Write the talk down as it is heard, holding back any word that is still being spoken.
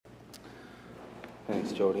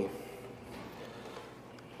Thanks, Jody.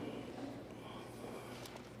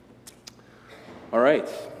 All right,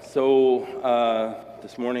 so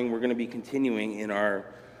this morning we're going to be continuing in our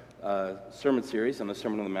sermon series on the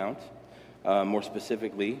Sermon on the Mount, more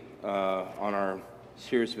specifically on our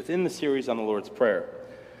series within the series on the Lord's Prayer.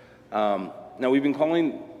 Now, we've been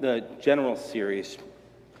calling the general series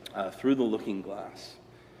Through the Looking Glass,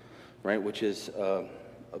 right, which is, of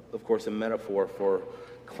course, a metaphor for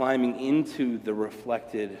climbing into the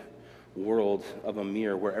reflected world of a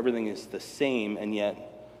mirror where everything is the same and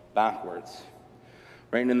yet backwards.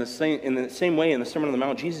 Right? And in the same way, in the Sermon on the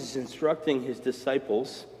Mount, Jesus is instructing his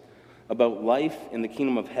disciples about life in the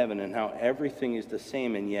kingdom of heaven and how everything is the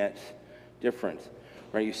same and yet different.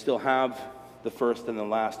 Right? You still have the first and the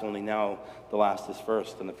last, only now the last is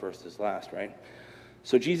first and the first is last, right?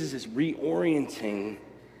 So Jesus is reorienting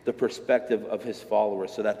the perspective of his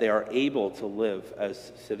followers so that they are able to live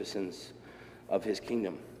as citizens of his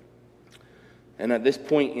kingdom. And at this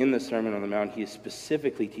point in the Sermon on the Mount, he is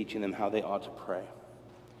specifically teaching them how they ought to pray.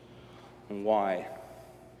 And why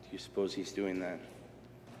do you suppose he's doing that?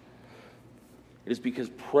 It is because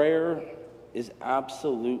prayer is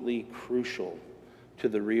absolutely crucial to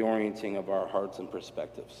the reorienting of our hearts and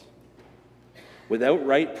perspectives. Without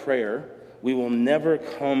right prayer, we will never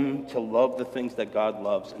come to love the things that God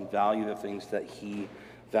loves and value the things that he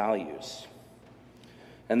values.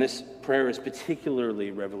 And this prayer is particularly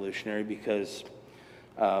revolutionary because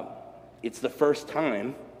it's the first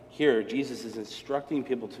time here Jesus is instructing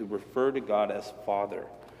people to refer to God as Father.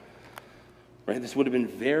 Right? This would have been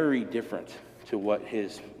very different to what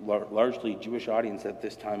his largely Jewish audience at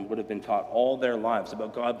this time would have been taught all their lives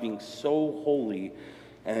about God being so holy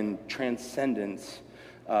and transcendent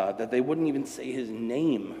that they wouldn't even say his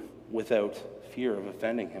name without fear of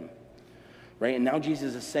offending him. Right? And now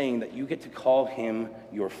Jesus is saying that you get to call him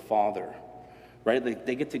your Father. Right?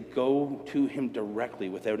 They get to go to him directly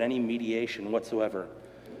without any mediation whatsoever.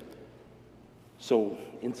 So,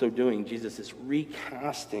 in so doing, Jesus is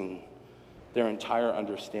recasting their entire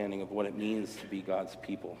understanding of what it means to be God's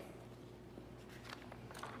people.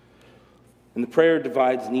 And the prayer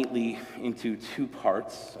divides neatly into two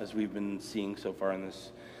parts, as we've been seeing so far in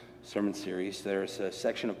this sermon series. There's a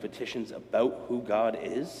section of petitions about who God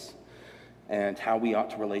is and how we ought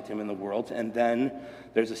to relate to him in the world. And then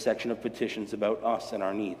there's a section of petitions about us and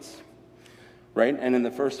our needs. Right? And in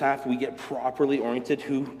the first half, we get properly oriented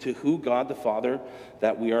to who God the Father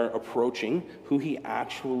that we are approaching, who he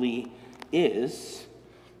actually is,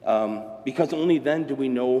 because only then do we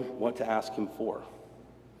know what to ask him for.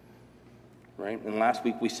 Right? And last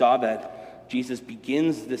week we saw that Jesus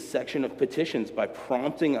begins this section of petitions by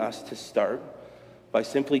prompting us to start by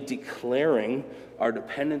simply declaring our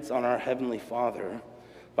dependence on our Heavenly Father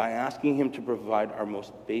by asking him to provide our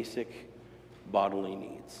most basic bodily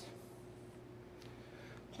needs.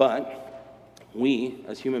 But we,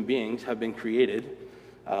 as human beings, have been created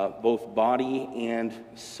both body and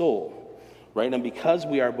soul, right? And because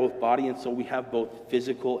we are both body and soul, we have both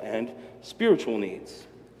physical and spiritual needs.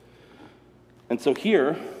 And so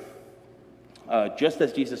here, just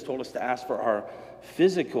as Jesus told us to ask for our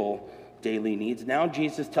physical daily needs, now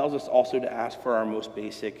Jesus tells us also to ask for our most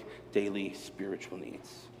basic daily spiritual needs,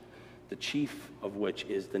 the chief of which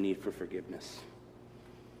is the need for forgiveness.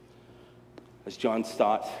 As John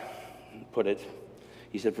Stott put it,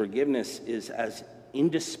 he said, forgiveness is as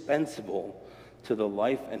indispensable to the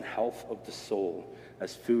life and health of the soul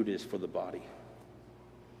as food is for the body.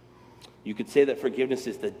 You could say that forgiveness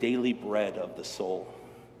is the daily bread of the soul.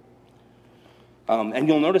 And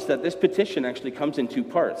you'll notice that this petition actually comes in two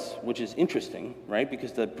parts, which is interesting, right?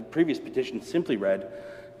 Because the previous petition simply read,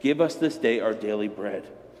 give us this day our daily bread.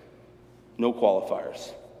 No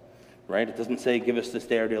qualifiers. Right? It doesn't say, give us this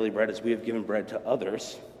day our daily bread as we have given bread to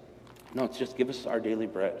others. No, it's just give us our daily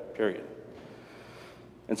bread, period.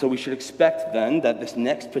 And so we should expect then that this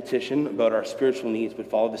next petition about our spiritual needs would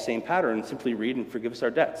follow the same pattern and simply read and forgive us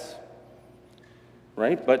our debts.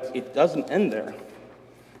 Right? But it doesn't end there.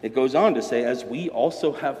 It goes on to say, as we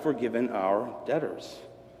also have forgiven our debtors.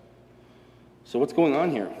 So what's going on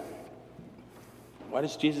here? Why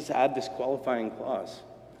does Jesus add this qualifying clause?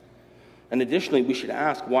 And additionally, we should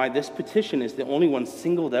ask why this petition is the only one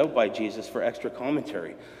singled out by Jesus for extra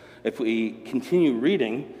commentary. If we continue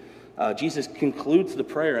reading, Jesus concludes the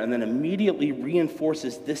prayer and then immediately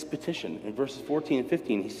reinforces this petition. In verses 14 and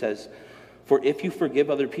 15, he says, for if you forgive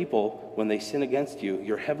other people when they sin against you,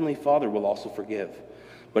 your heavenly Father will also forgive.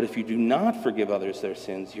 But if you do not forgive others their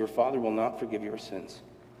sins, your Father will not forgive your sins.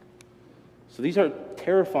 So these are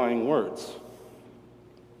terrifying words,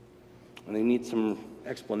 and they need some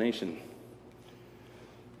explanation.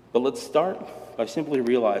 But let's start by simply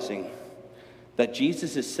realizing that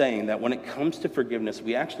Jesus is saying that when it comes to forgiveness,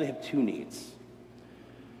 we actually have two needs,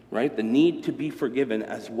 right? The need to be forgiven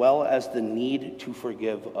as well as the need to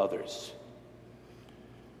forgive others.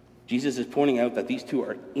 Jesus is pointing out that these two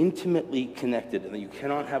are intimately connected and that you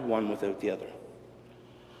cannot have one without the other.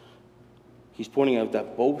 He's pointing out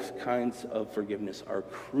that both kinds of forgiveness are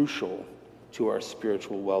crucial to our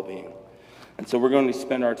spiritual well-being. And so we're going to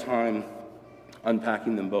spend our time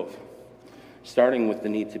unpacking them both, starting with the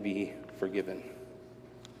need to be forgiven.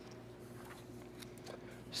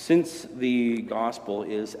 Since the gospel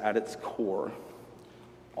is at its core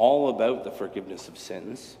all about the forgiveness of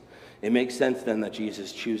sins, it makes sense then that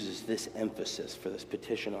Jesus chooses this emphasis for this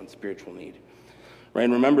petition on spiritual need. Right?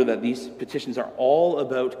 And remember that these petitions are all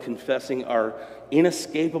about confessing our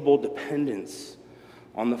inescapable dependence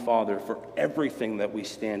on the Father for everything that we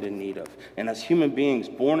stand in need of. And as human beings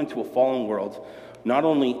born into a fallen world, not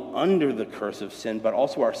only under the curse of sin, but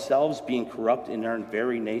also ourselves being corrupt in our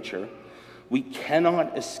very nature, we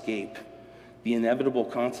cannot escape the inevitable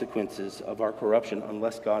consequences of our corruption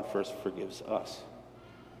unless God first forgives us.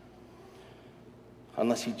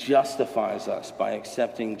 Unless he justifies us by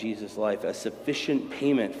accepting Jesus' life as sufficient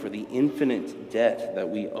payment for the infinite debt that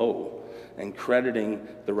we owe and crediting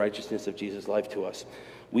the righteousness of Jesus' life to us.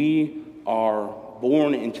 We are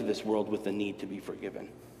born into this world with the need to be forgiven.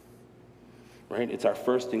 Right? It's our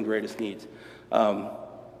first and greatest needs.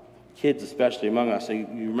 Kids, especially among us, so you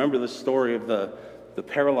remember the story of the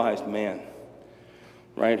paralyzed man,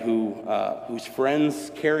 right? Whose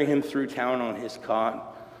friends carry him through town on his cot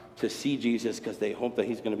to see Jesus because they hope that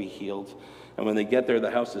he's going to be healed. And when they get there,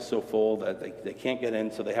 the house is so full that they can't get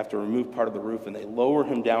in, so they have to remove part of the roof, and they lower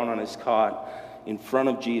him down on his cot in front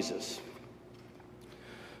of Jesus.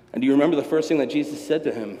 And do you remember the first thing that Jesus said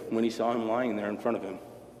to him when he saw him lying there in front of him?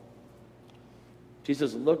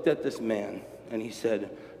 Jesus looked at this man and he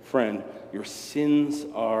said, "Friend, your sins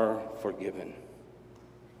are forgiven."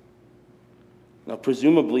 Now,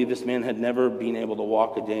 presumably, this man had never been able to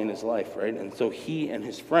walk a day in his life, right? And so he and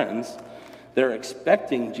his friends, they're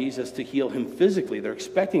expecting Jesus to heal him physically. They're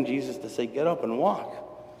expecting Jesus to say, "Get up and walk,"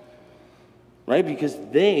 right? Because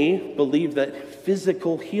they believed that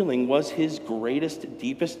physical healing was his greatest,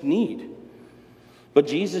 deepest need. But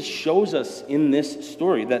Jesus shows us in this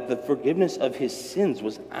story that the forgiveness of his sins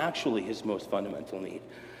was actually his most fundamental need,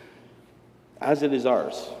 as it is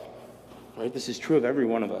ours, right? This is true of every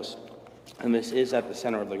one of us. And this is at the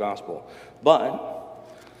center of the gospel. But,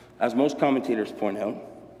 as most commentators point out,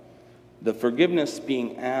 the forgiveness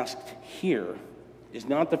being asked here is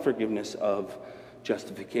not the forgiveness of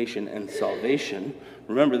justification and salvation.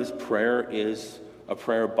 Remember, this prayer is a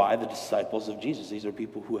prayer by the disciples of Jesus. These are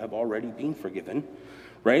people who have already been forgiven,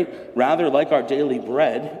 right? Rather, like our daily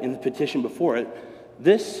bread in the petition before it,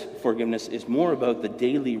 this forgiveness is more about the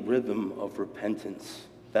daily rhythm of repentance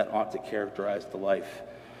that ought to characterize the life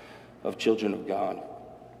of children of God.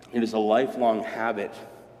 It is a lifelong habit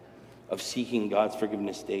of seeking God's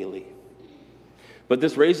forgiveness daily. But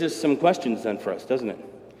this raises some questions then for us, doesn't it?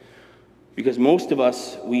 Because most of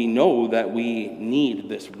us, we know that we need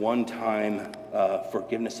this one-time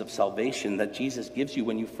forgiveness of salvation that Jesus gives you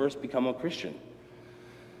when you first become a Christian.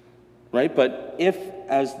 Right? But if,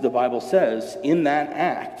 as the Bible says, in that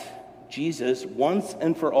act, Jesus once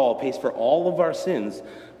and for all pays for all of our sins,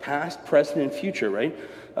 past, present, and future, right?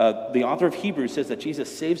 The author of Hebrews says that Jesus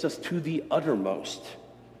saves us to the uttermost.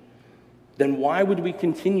 Then why would we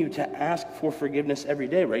continue to ask for forgiveness every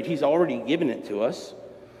day, right? He's already given it to us.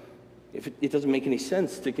 It doesn't make any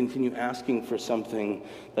sense to continue asking for something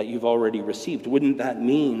that you've already received. Wouldn't that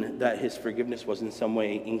mean that his forgiveness was in some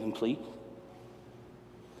way incomplete?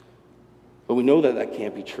 But we know that that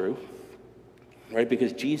can't be true, right?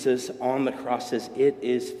 Because Jesus on the cross says, "It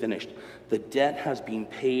is finished." The debt has been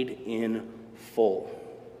paid in full.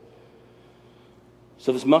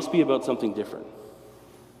 So this must be about something different,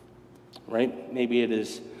 right? Maybe it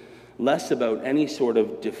is less about any sort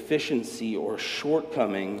of deficiency or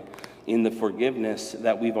shortcoming in the forgiveness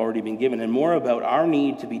that we've already been given, and more about our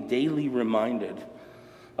need to be daily reminded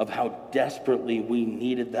of how desperately we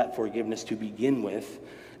needed that forgiveness to begin with,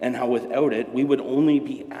 and how without it, we would only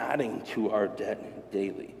be adding to our debt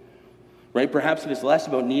daily. Right? Perhaps it is less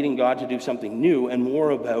about needing God to do something new and more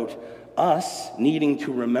about us needing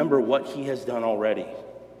to remember what he has done already.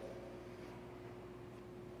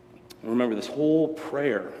 Remember, this whole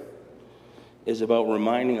prayer is about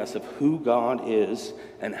reminding us of who God is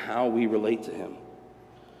and how we relate to him.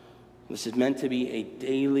 This is meant to be a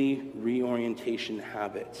daily reorientation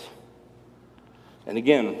habit. And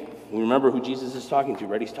again, we remember who Jesus is talking to,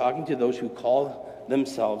 right? He's talking to those who call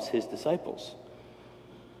themselves his disciples.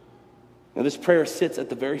 Now, this prayer sits at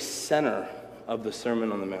the very center of the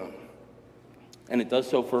Sermon on the Mount. And it does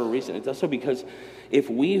so for a reason. It does so because if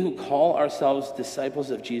we who call ourselves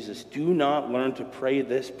disciples of Jesus do not learn to pray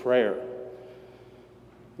this prayer,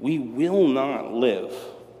 we will not live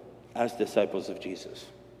as disciples of Jesus.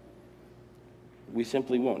 We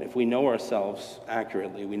simply won't. If we know ourselves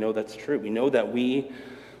accurately, we know that's true. We know that we,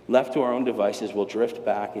 left to our own devices, will drift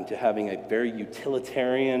back into having a very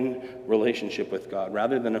utilitarian relationship with God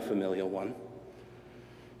rather than a familial one.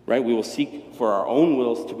 Right? We will seek for our own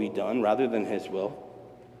wills to be done rather than his will.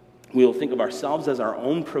 We will think of ourselves as our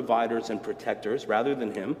own providers and protectors rather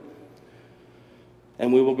than him.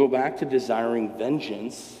 And we will go back to desiring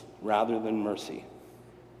vengeance rather than mercy,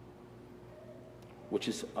 which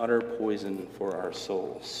is utter poison for our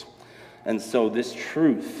souls. And so this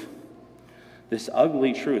truth, this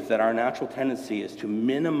ugly truth that our natural tendency is to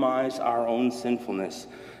minimize our own sinfulness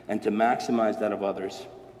and to maximize that of others,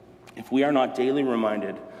 if we are not daily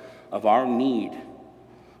reminded of our need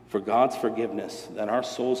for God's forgiveness, then our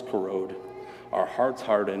souls corrode, our hearts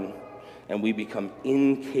harden, and we become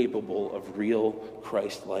incapable of real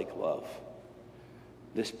Christ-like love.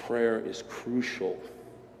 This prayer is crucial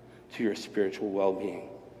to your spiritual well-being.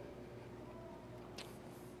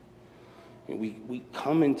 We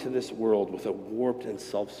come into this world with a warped and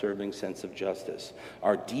self-serving sense of justice.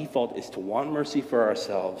 Our default is to want mercy for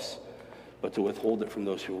ourselves, but to withhold it from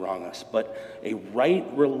those who wrong us. But a right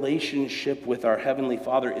relationship with our Heavenly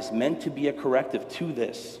Father is meant to be a corrective to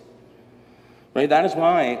this. Right? That is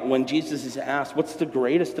why when Jesus is asked, what's the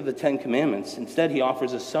greatest of the 10 commandments? Instead, he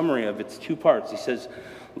offers a summary of its 2 parts. He says,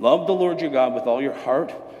 love the Lord your God with all your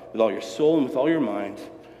heart, with all your soul, and with all your mind.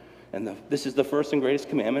 And this is the first and greatest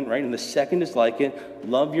commandment, right? And the second is like it,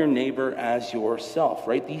 love your neighbor as yourself,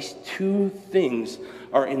 right? These 2 things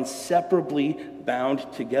are inseparably bound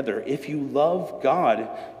together. If you love God,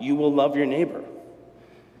 you will love your neighbor.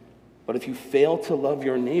 But if you fail to love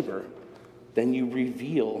your neighbor, then you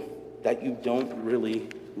reveal that you don't really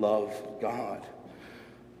love God.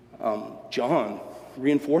 John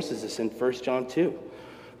reinforces this in 1 John 2.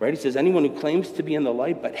 Right? He says, anyone who claims to be in the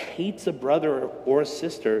light but hates a brother or a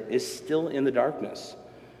sister is still in the darkness.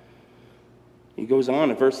 He goes on,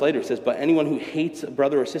 a verse later, it says, but anyone who hates a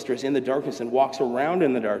brother or sister is in the darkness and walks around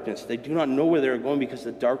in the darkness. They do not know where they are going because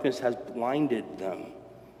the darkness has blinded them.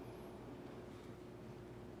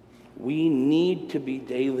 We need to be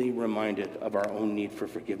daily reminded of our own need for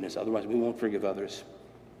forgiveness. Otherwise, we won't forgive others.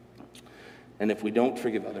 And if we don't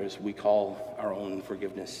forgive others, we call our own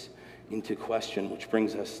forgiveness into question, which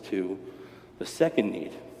brings us to the second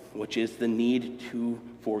need, which is the need to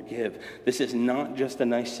forgive. This is not just a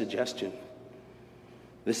nice suggestion.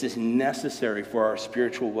 This is necessary for our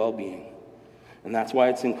spiritual well-being, and that's why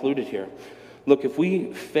it's included here. Look, if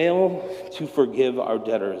we fail to forgive our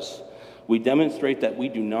debtors, we demonstrate that we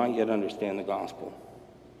do not yet understand the gospel.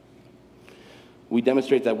 We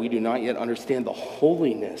demonstrate that we do not yet understand the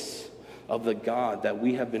holiness of the God that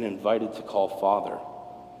we have been invited to call Father.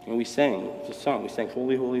 And we sang the song, we sang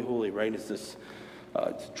Holy, Holy, Holy, right? It's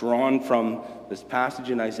drawn from this passage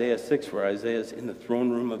in Isaiah 6 where Isaiah is in the throne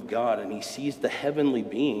room of God and he sees the heavenly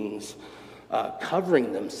beings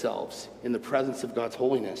covering themselves in the presence of God's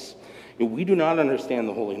holiness. And we do not understand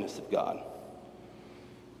the holiness of God.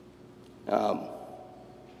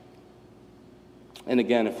 And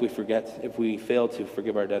again, if we fail to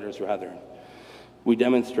forgive our debtors, rather, we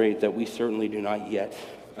demonstrate that we certainly do not yet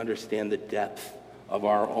understand the depth of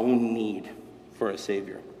our own need for a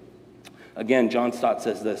Savior. Again, John Stott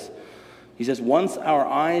says this. He says, once our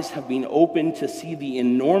eyes have been opened to see the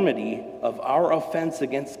enormity of our offense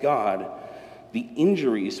against God, the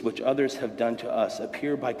injuries which others have done to us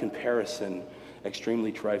appear by comparison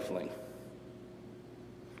extremely trifling.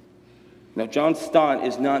 Now, John Stott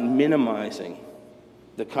is not minimizing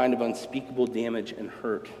the kind of unspeakable damage and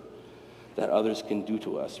hurt that others can do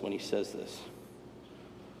to us when he says this.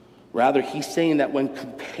 Rather, he's saying that when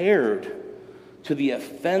compared to the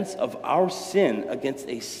offense of our sin against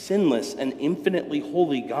a sinless and infinitely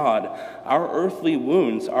holy God, our earthly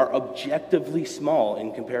wounds are objectively small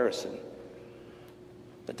in comparison.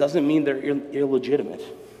 That doesn't mean they're illegitimate.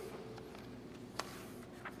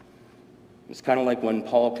 It's kind of like when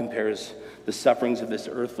Paul compares the sufferings of this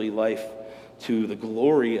earthly life to the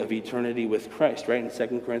glory of eternity with Christ, right? In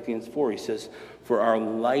 2 Corinthians 4, he says, for our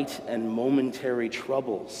light and momentary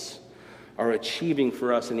troubles are achieving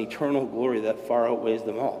for us an eternal glory that far outweighs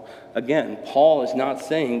them all. Again, Paul is not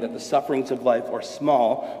saying that the sufferings of life are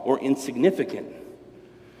small or insignificant,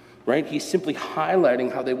 right? He's simply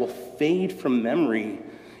highlighting how they will fade from memory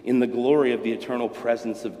in the glory of the eternal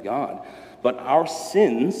presence of God. But our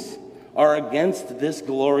sins are against this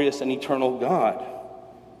glorious and eternal God.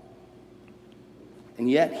 And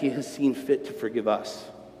yet he has seen fit to forgive us.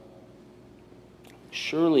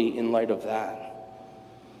 Surely, in light of that,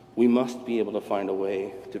 we must be able to find a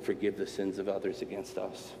way to forgive the sins of others against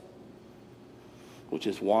us, which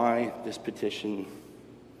is why this petition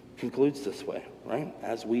concludes this way, right?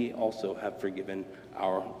 As we also have forgiven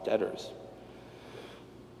our debtors.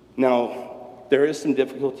 Now, there is some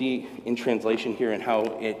difficulty in translation here and how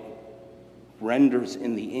it renders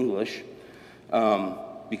in the English,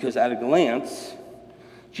 because at a glance,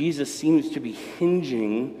 Jesus seems to be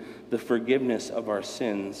hinging the forgiveness of our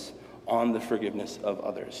sins on the forgiveness of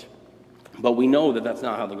others. But we know that that's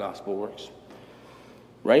not how the gospel works,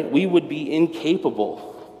 right? We would be incapable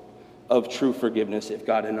of true forgiveness if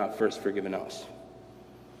God had not first forgiven us,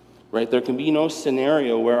 right? There can be no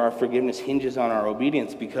scenario where our forgiveness hinges on our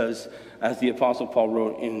obedience because, as the Apostle Paul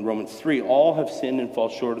wrote in Romans 3, all have sinned and fall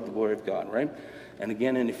short of the glory of God, right? And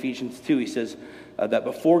again in Ephesians 2, he says that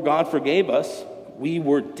before God forgave us, we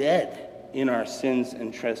were dead in our sins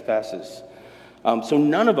and trespasses. So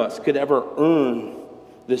none of us could ever earn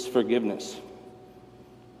this forgiveness.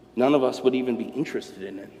 None of us would even be interested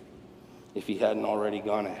in it if he hadn't already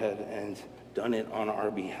gone ahead and done it on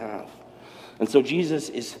our behalf. And so Jesus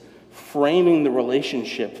is framing the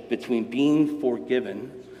relationship between being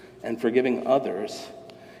forgiven and forgiving others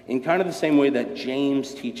in kind of the same way that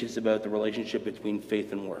James teaches about the relationship between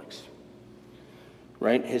faith and works.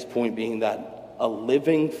 Right? His point being that a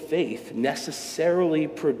living faith necessarily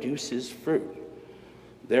produces fruit.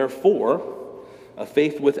 Therefore, a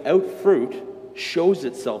faith without fruit shows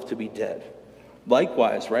itself to be dead.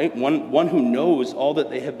 Likewise, right, one who knows all that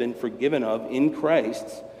they have been forgiven of in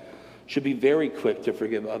Christ should be very quick to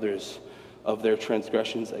forgive others of their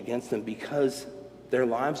transgressions against them because their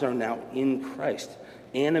lives are now in Christ,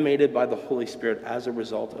 animated by the Holy Spirit as a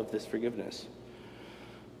result of this forgiveness.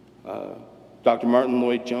 Dr. Martin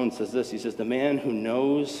Lloyd-Jones says this. He says, the man who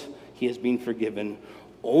knows he has been forgiven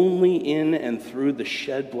only in and through the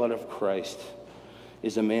shed blood of Christ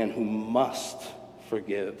is a man who must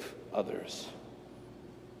forgive others.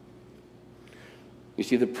 You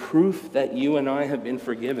see, the proof that you and I have been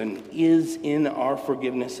forgiven is in our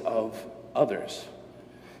forgiveness of others.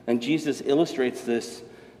 And Jesus illustrates this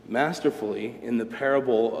masterfully in the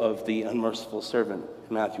parable of the unmerciful servant,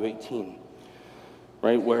 Matthew 18,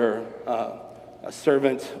 right, where a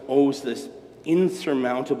servant owes this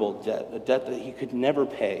insurmountable debt, a debt that he could never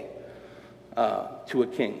pay to a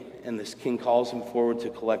king. And this king calls him forward to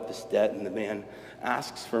collect this debt, and the man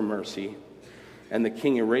asks for mercy, and the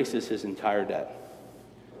king erases his entire debt.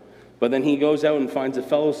 But then he goes out and finds a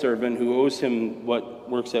fellow servant who owes him what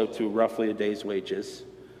works out to roughly a day's wages.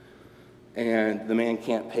 And the man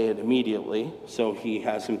can't pay it immediately, so he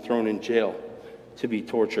has him thrown in jail to be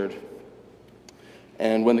tortured.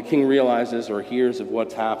 And when the king realizes or hears of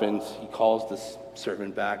what's happened, he calls this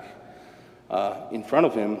servant back in front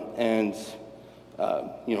of him and,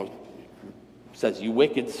 says, "You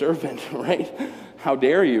wicked servant," right? "How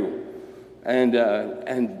dare you?"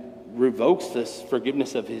 And revokes this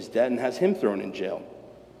forgiveness of his debt and has him thrown in jail,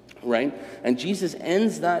 right? And Jesus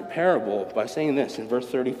ends that parable by saying this in verse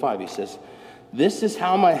 35. He says, "This is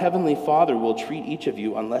how my heavenly Father will treat each of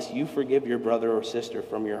you unless you forgive your brother or sister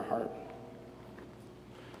from your heart."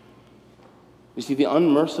 You see, the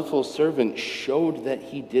unmerciful servant showed that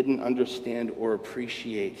he didn't understand or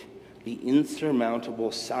appreciate the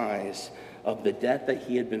insurmountable size of the debt that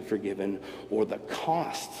he had been forgiven or the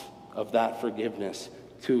cost of that forgiveness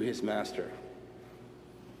to his master.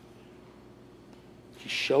 He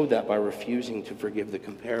showed that by refusing to forgive the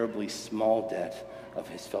comparably small debt of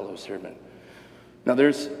his fellow servant. Now,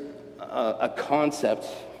 there's a concept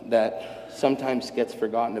that sometimes gets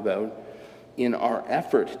forgotten about in our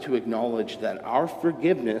effort to acknowledge that our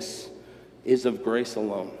forgiveness is of grace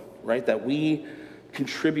alone, right? That we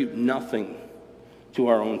contribute nothing to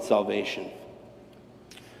our own salvation.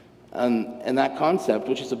 And that concept,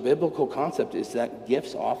 which is a biblical concept, is that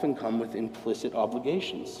gifts often come with implicit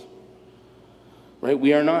obligations, right?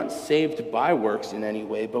 We are not saved by works in any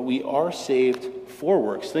way, but we are saved for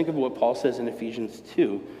works. Think of what Paul says in Ephesians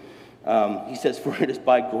 2. He says, "For it is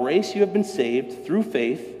by grace you have been saved through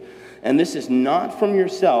faith, and this is not from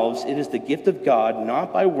yourselves, it is the gift of God,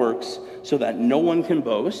 not by works, so that no one can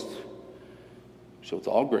boast." So it's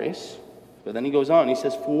all grace. But then he goes on, he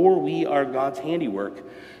says, "For we are God's handiwork,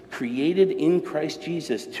 created in Christ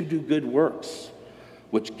Jesus to do good works,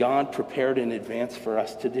 which God prepared in advance for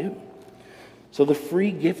us to do." So the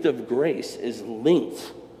free gift of grace is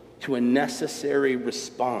linked to a necessary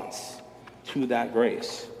response to that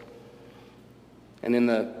grace. And in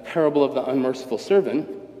the parable of the unmerciful servant,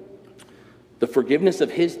 The forgiveness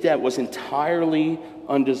of his debt was entirely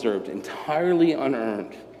undeserved, entirely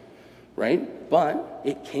unearned, right? But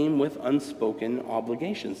it came with unspoken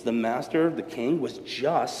obligations. The master, the king, was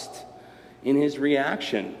just in his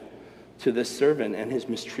reaction to this servant and his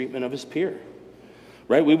mistreatment of his peer,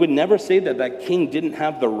 right? We would never say that that king didn't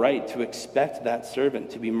have the right to expect that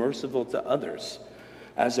servant to be merciful to others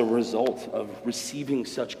as a result of receiving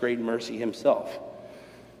such great mercy himself.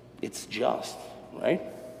 It's just, right?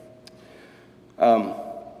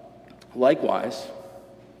 Likewise,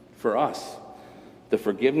 for us, the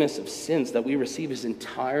forgiveness of sins that we receive is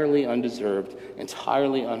entirely undeserved,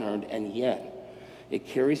 entirely unearned, and yet it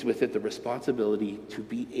carries with it the responsibility to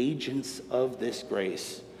be agents of this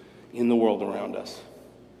grace in the world around us.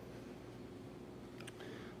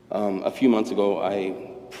 A few months ago, I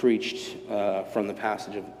preached from the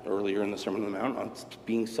passage earlier in the Sermon on the Mount on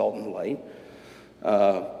being salt and light,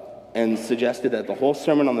 and suggested that the whole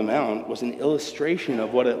Sermon on the Mount was an illustration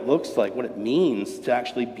of what it looks like, what it means to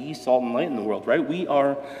actually be salt and light in the world, right? We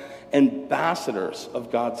are ambassadors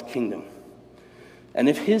of God's kingdom. And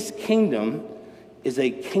if his kingdom is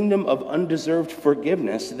a kingdom of undeserved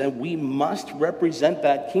forgiveness, then we must represent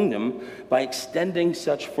that kingdom by extending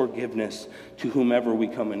such forgiveness to whomever we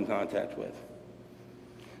come in contact with.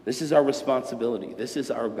 This is our responsibility. This is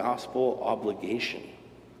our gospel obligation.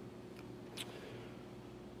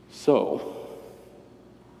 So,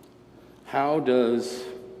 how does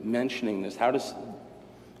mentioning this, how does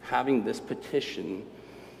having this petition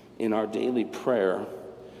in our daily prayer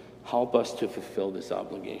help us to fulfill this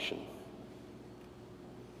obligation?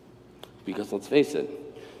 Because let's face it,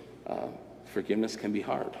 forgiveness can be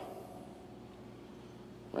hard.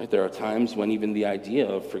 Right? There are times when even the idea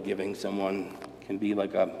of forgiving someone can be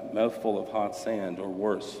like a mouthful of hot sand or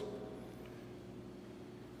worse.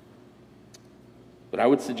 But I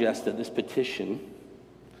would suggest that this petition,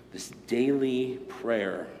 this daily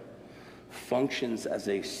prayer, functions as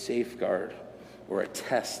a safeguard or a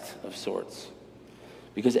test of sorts.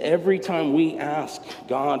 Because every time we ask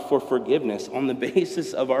God for forgiveness on the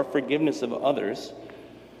basis of our forgiveness of others,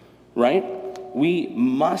 right, we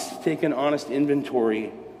must take an honest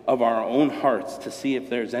inventory of our own hearts to see if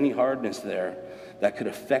there's any hardness there that could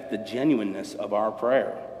affect the genuineness of our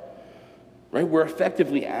prayer. Right? We're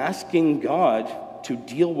effectively asking God to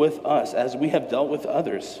deal with us as we have dealt with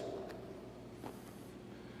others,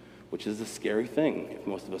 which is a scary thing if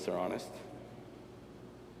most of us are honest.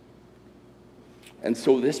 And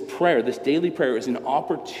so this prayer, this daily prayer, is an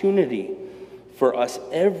opportunity for us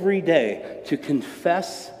every day to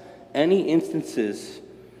confess any instances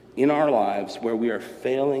in our lives where we are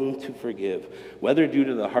failing to forgive, whether due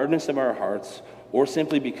to the hardness of our hearts or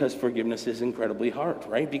simply because forgiveness is incredibly hard,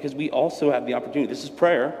 right? Because we also have the opportunity. This is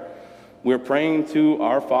prayer. We're praying to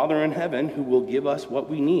our Father in heaven who will give us what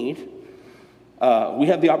we need. We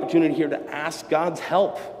have the opportunity here to ask God's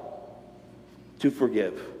help to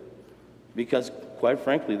forgive. Because, quite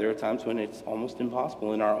frankly, there are times when it's almost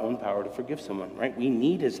impossible in our own power to forgive someone, right? We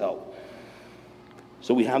need his help.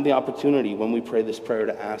 So we have the opportunity when we pray this prayer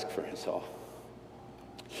to ask for his help.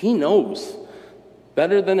 He knows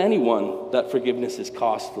better than anyone that forgiveness is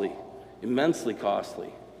costly, immensely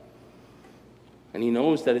costly. And he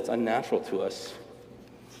knows that it's unnatural to us,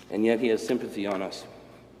 and yet he has sympathy on us.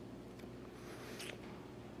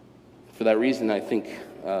 For that reason, I think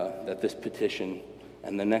that this petition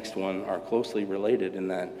and the next one are closely related in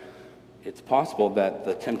that it's possible that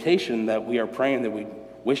the temptation that we are praying that we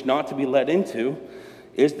wish not to be led into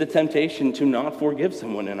is the temptation to not forgive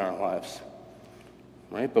someone in our lives,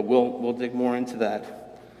 right? But we'll dig more into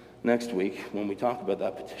that next week when we talk about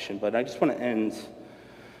that petition. But I just want to end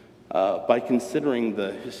by considering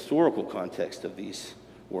the historical context of these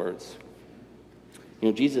words. You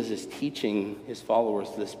know, Jesus is teaching his followers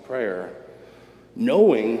this prayer,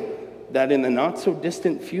 knowing that in the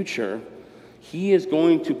not-so-distant future, he is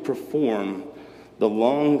going to perform the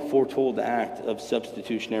long-foretold act of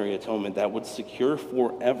substitutionary atonement that would secure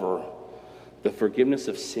forever the forgiveness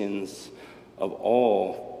of sins of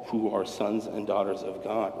all who are sons and daughters of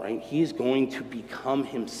God, right? He is going to become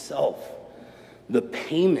himself the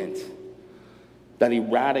payment that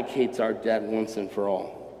eradicates our debt once and for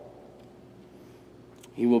all.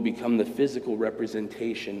 He will become the physical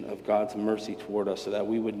representation of God's mercy toward us so that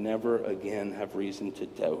we would never again have reason to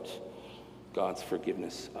doubt God's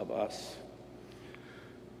forgiveness of us.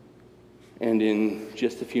 And in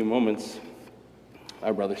just a few moments,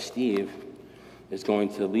 our brother Steve is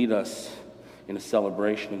going to lead us in a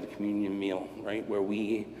celebration of the communion meal, right, where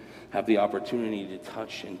we have the opportunity to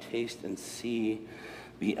touch and taste and see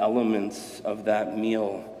the elements of that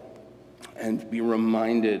meal and be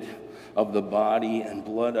reminded of the body and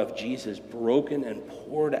blood of Jesus broken and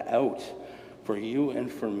poured out for you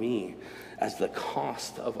and for me as the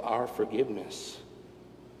cost of our forgiveness.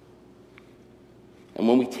 And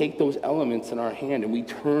when we take those elements in our hand and we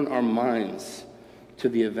turn our minds to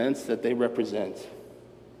the events that they represent,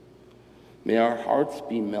 may our hearts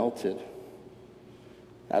be melted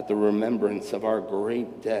at the remembrance of our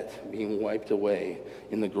great debt being wiped away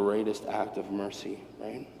in the greatest act of mercy,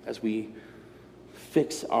 right? As we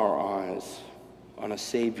fix our eyes on a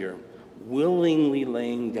Savior willingly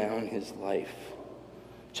laying down his life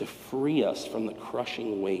to free us from the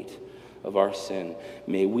crushing weight of our sin,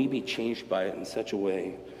 may we be changed by it in such a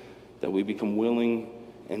way that we become willing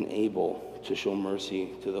and able to show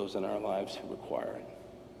mercy to those in our lives who require it.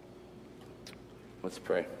 Let's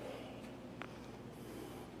pray.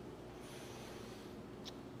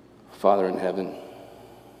 Father in heaven,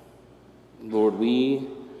 Lord, we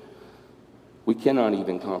cannot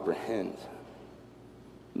even comprehend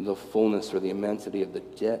the fullness or the immensity of the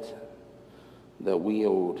debt that we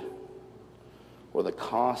owed or the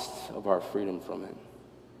cost of our freedom from it.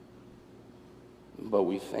 But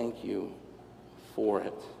we thank you for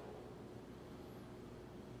it.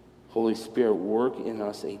 Holy Spirit, work in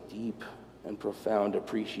us a deep and profound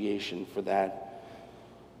appreciation for that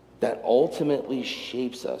ultimately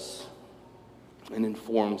shapes us and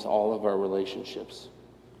informs all of our relationships,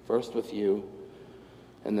 first with you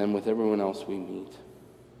and then with everyone else we meet.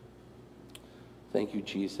 Thank you,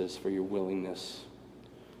 Jesus, for your willingness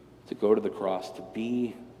to go to the cross, to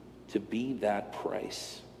be that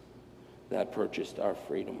price that purchased our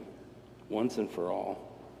freedom once and for all,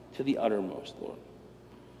 to the uttermost, Lord.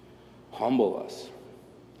 Humble us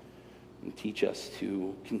and teach us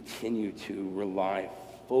to continue to rely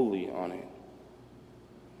fully on it.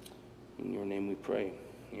 In your name we pray.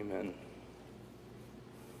 Amen.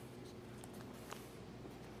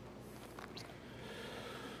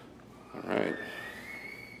 All right.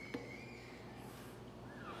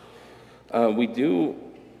 We do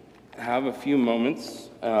have a few moments.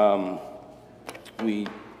 We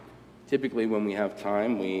typically, when we have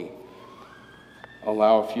time, we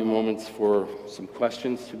allow a few moments for some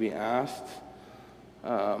questions to be asked.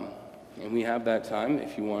 And we have that time.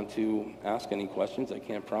 If you want to ask any questions, I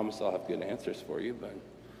can't promise I'll have good answers for you, but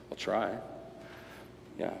I'll try.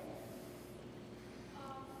 Yeah.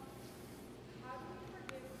 How do we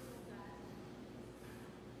forgive people that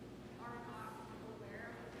are not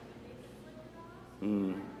aware of the limitations of God?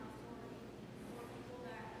 Mm. Or people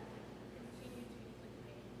that continue to inflict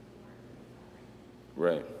pain or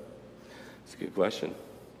Right. That's a good question.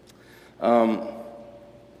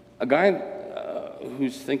 A guy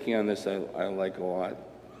who's thinking on this I like a lot,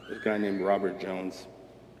 a guy named Robert Jones.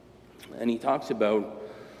 And he talks about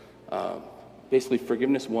basically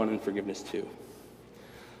forgiveness 1 and forgiveness 2.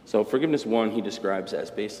 So forgiveness 1 he describes as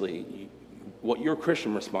basically what your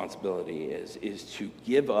Christian responsibility is to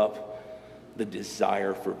give up the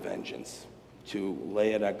desire for vengeance, to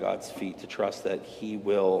lay it at God's feet, to trust that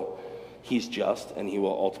he's just and he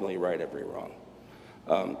will ultimately right every wrong.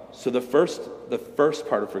 So the first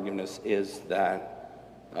part of forgiveness is that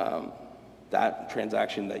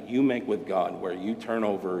transaction that you make with God, where you turn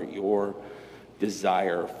over your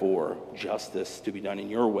desire for justice to be done in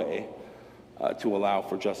your way to allow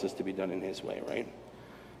for justice to be done in his way, right?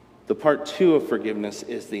 The part 2 of forgiveness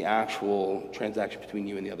is the actual transaction between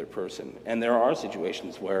you and the other person. And there are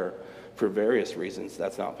situations where, for various reasons,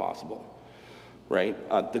 that's not possible. Right?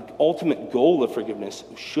 The ultimate goal of forgiveness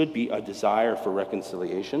should be a desire for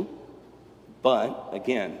reconciliation. But,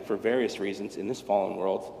 again, for various reasons, in this fallen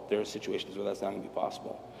world, there are situations where that's not going to be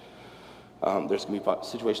possible. There's going to be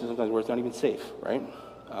situations sometimes where it's not even safe, right?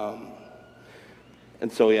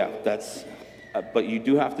 And so, yeah, that's... but you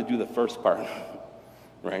do have to do the first part,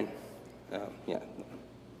 right? Yeah,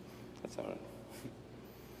 that's how it...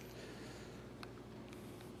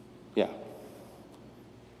 Yeah.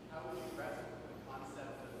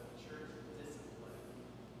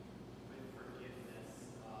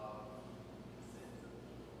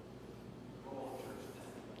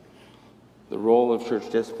 The role of church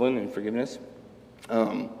discipline and forgiveness.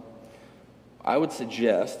 I would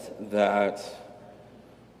suggest that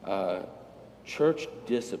church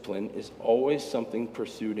discipline is always something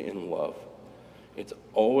pursued in love. It's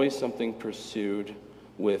always something pursued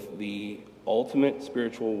with the ultimate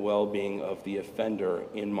spiritual well-being of the offender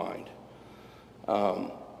in mind.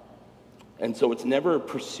 And so it's never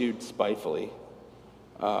pursued spitefully.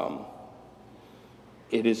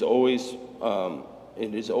 It is always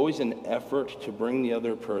an effort to bring the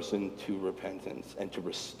other person to repentance and to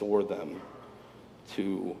restore them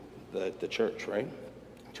to the church, right?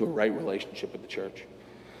 To a right relationship with the church.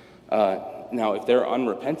 Now, if they're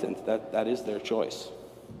unrepentant, that is their choice,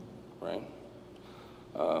 right?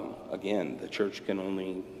 Again, the church can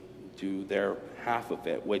only do their half of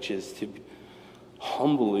it, which is to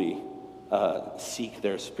humbly seek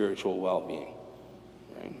their spiritual well-being,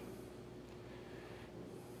 right?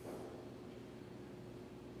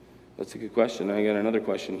 That's a good question. I got another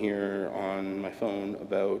question here on my phone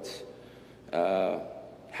about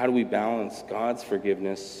how do we balance God's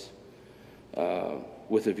forgiveness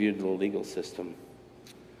with a view to the legal system?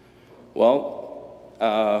 Well,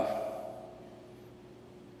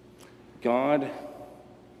 God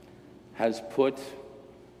has put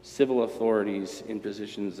civil authorities in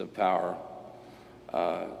positions of power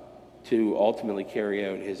to ultimately carry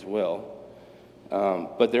out his will.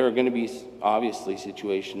 But there are going to be obviously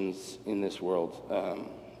situations in this world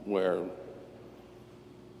where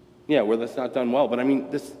that's not done well. But I mean,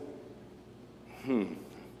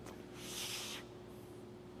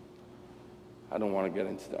 I don't want to get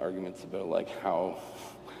into the arguments about like how,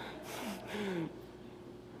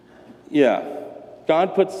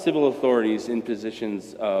 God puts civil authorities in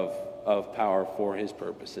positions of power for his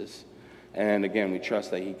purposes. And again, we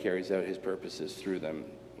trust that he carries out his purposes through them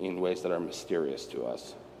in ways that are mysterious to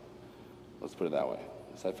us. Let's put it that way.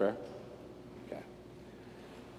 Is that fair?